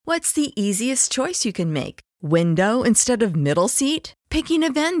What's the easiest choice you can make? Window instead of middle seat? Picking a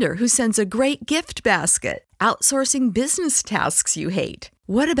vendor who sends a great gift basket? Outsourcing business tasks you hate?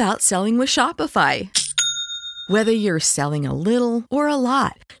 What about selling with Shopify? Whether you're selling a little or a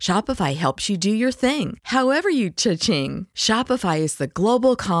lot, Shopify helps you do your thing, however you cha-ching. Shopify is the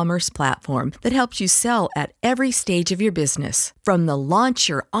global commerce platform that helps you sell at every stage of your business. From the launch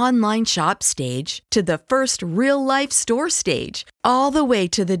your online shop stage to the first real-life store stage, all the way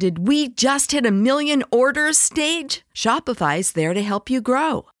to the did we just hit a million orders stage. Shopify's there to help you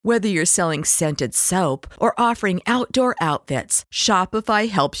grow. Whether you're selling scented soap or offering outdoor outfits, Shopify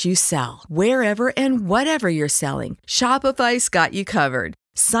helps you sell. Wherever and whatever you're selling, Shopify's got you covered.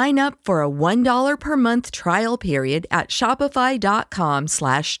 Sign up for a $1 per month trial period at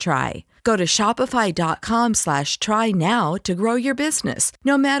shopify.com/try. Go to shopify.com/try now to grow your business,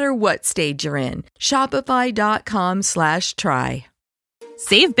 no matter what stage you're in. Shopify.com/try.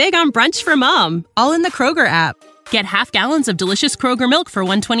 Save big on brunch for mom, all in the Kroger app. Get half gallons of delicious Kroger milk for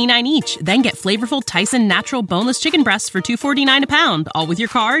 $1.29 each. Then get flavorful Tyson natural boneless chicken breasts for $2.49 a pound, all with your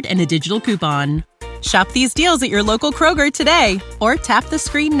card and a digital coupon. Shop these deals at your local Kroger today, or tap the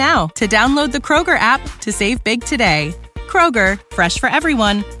screen now to download the Kroger app to save big today. Kroger, fresh for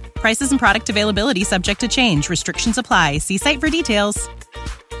everyone. Prices and product availability subject to change. Restrictions apply. See site for details.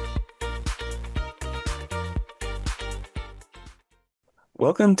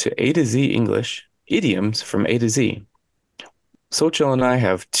 Welcome to A to Z English, idioms from A to Z. Sochel and I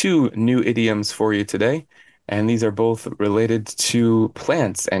have two new idioms for you today, and these are both related to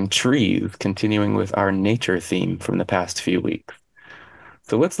plants and trees, continuing with our nature theme from the past few weeks.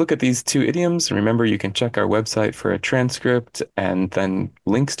 So let's look at these two idioms. Remember, you can check our website for a transcript and then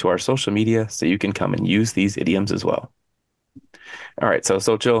links to our social media so you can come and use these idioms as well. All right, so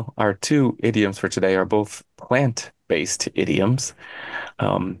Sochel, our two idioms for today are both plant-based idioms.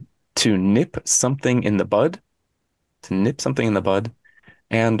 To nip something in the bud,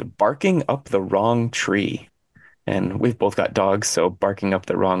 and barking up the wrong tree. And we've both got dogs, so barking up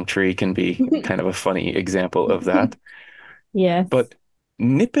the wrong tree can be kind of a funny example of that. Yes. But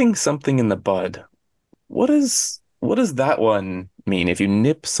nipping something in the bud, what does that one mean? If you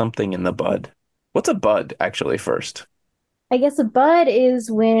nip something in the bud, what's a bud actually first? I guess a bud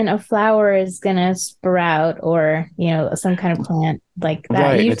is when a flower is gonna sprout, or some kind of plant like that.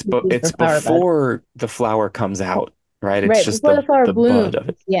 Right, Usually it's before the flower comes out, right? It's right just before the flower the blooms. bud of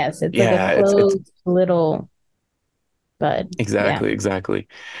it. Yes, it's Yeah, like a closed little bud. Exactly.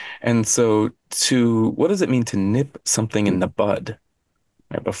 And so what does it mean to nip something in the bud,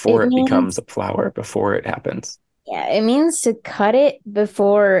 right, before it becomes a flower, before it happens? Yeah, it means to cut it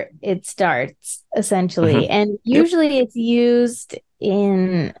before it starts, essentially. Mm-hmm. And usually it's used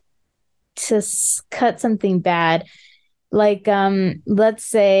to cut something bad. Like, let's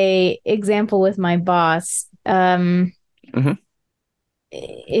say, example with my boss. Mm-hmm.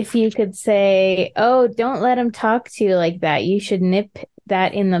 If you could say, "Oh, don't let him talk to you like that. You should nip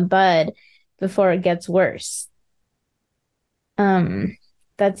that in the bud before it gets worse."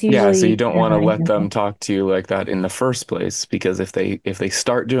 That's usually so you don't want to an let example. them talk to you like that in the first place, because if they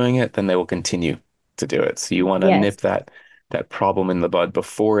start doing it, then they will continue to do it. So you want to Yes. nip that problem in the bud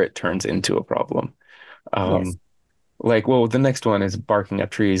before it turns into a problem. Yes. The next one is barking up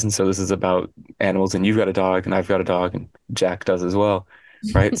trees, and so this is about animals, and you've got a dog, and I've got a dog, and Jack does as well,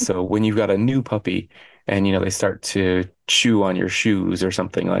 right? So when you've got a new puppy, and they start to chew on your shoes or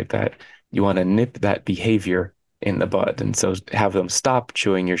something like that, you want to nip that behavior in the bud, and so have them stop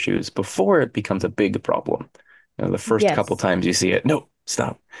chewing your shoes before it becomes a big problem. The first couple times you see it, no,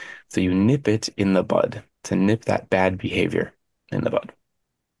 stop. So you nip it in the bud to nip that bad behavior in the bud.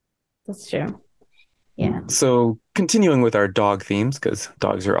 That's true. Yeah. So continuing with our dog themes, because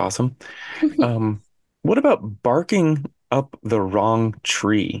dogs are awesome. What about barking up the wrong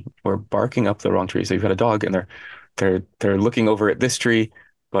tree, or barking up the wrong tree? So you've got a dog, and they're looking over at this tree,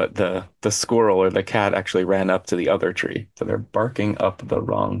 but the squirrel or the cat actually ran up to the other tree. So they're barking up the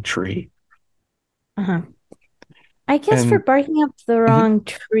wrong tree. Uh-huh. I guess for barking up the wrong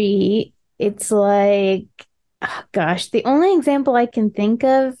tree, it's like, oh gosh, the only example I can think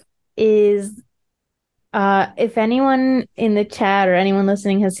of is if anyone in the chat or anyone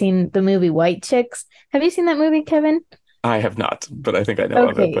listening has seen the movie White Chicks. Have you seen that movie, Kevin? I have not, but I think I know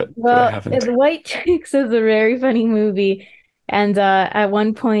of it, but I haven't. The White Chicks is a very funny movie. And at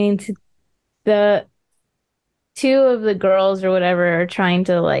one point, the two of the girls or whatever are trying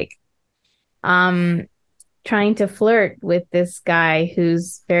to flirt with this guy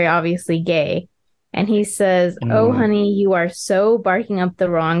who's very obviously gay. And he says, "Oh, honey, you are so barking up the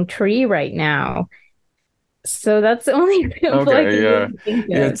wrong tree right now." So that's the only example I Okay, can yeah. really think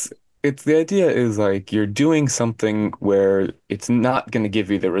Yeah, of. it's the idea is like you're doing something where it's not going to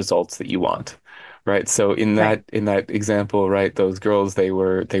give you the results that you want. Right? So Right. in that example, right, those girls they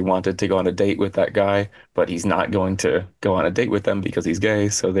wanted to go on a date with that guy, but he's not going to go on a date with them because he's gay,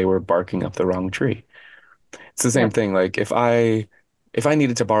 so they were barking up the wrong tree. It's the same Yep. thing. Like if I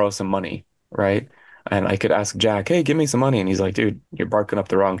needed to borrow some money, right? And I could ask Jack, "Hey, give me some money." And he's like, "Dude, you're barking up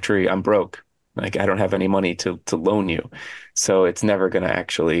the wrong tree. I'm broke. Like I don't have any money to loan you." So it's never going to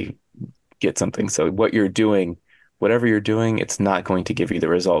actually get something. So what you're doing, whatever you're doing, it's not going to give you the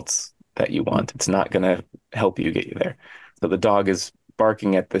results that you want. It's not going to help you get you there. So the dog is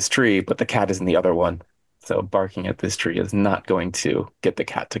barking at this tree, but the cat is in the other one. So barking at this tree is not going to get the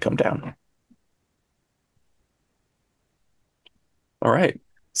cat to come down. All right.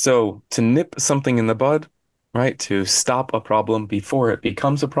 So to nip something in the bud, right? To stop a problem before it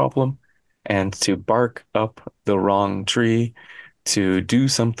becomes a problem, and to bark up the wrong tree, to do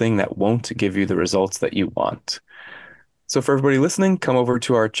something that won't give you the results that you want. So for everybody listening, come over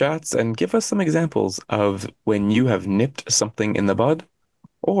to our chats and give us some examples of when you have nipped something in the bud,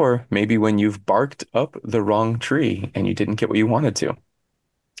 or maybe when you've barked up the wrong tree and you didn't get what you wanted to.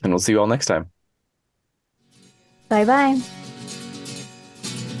 And we'll see you all next time. Bye bye.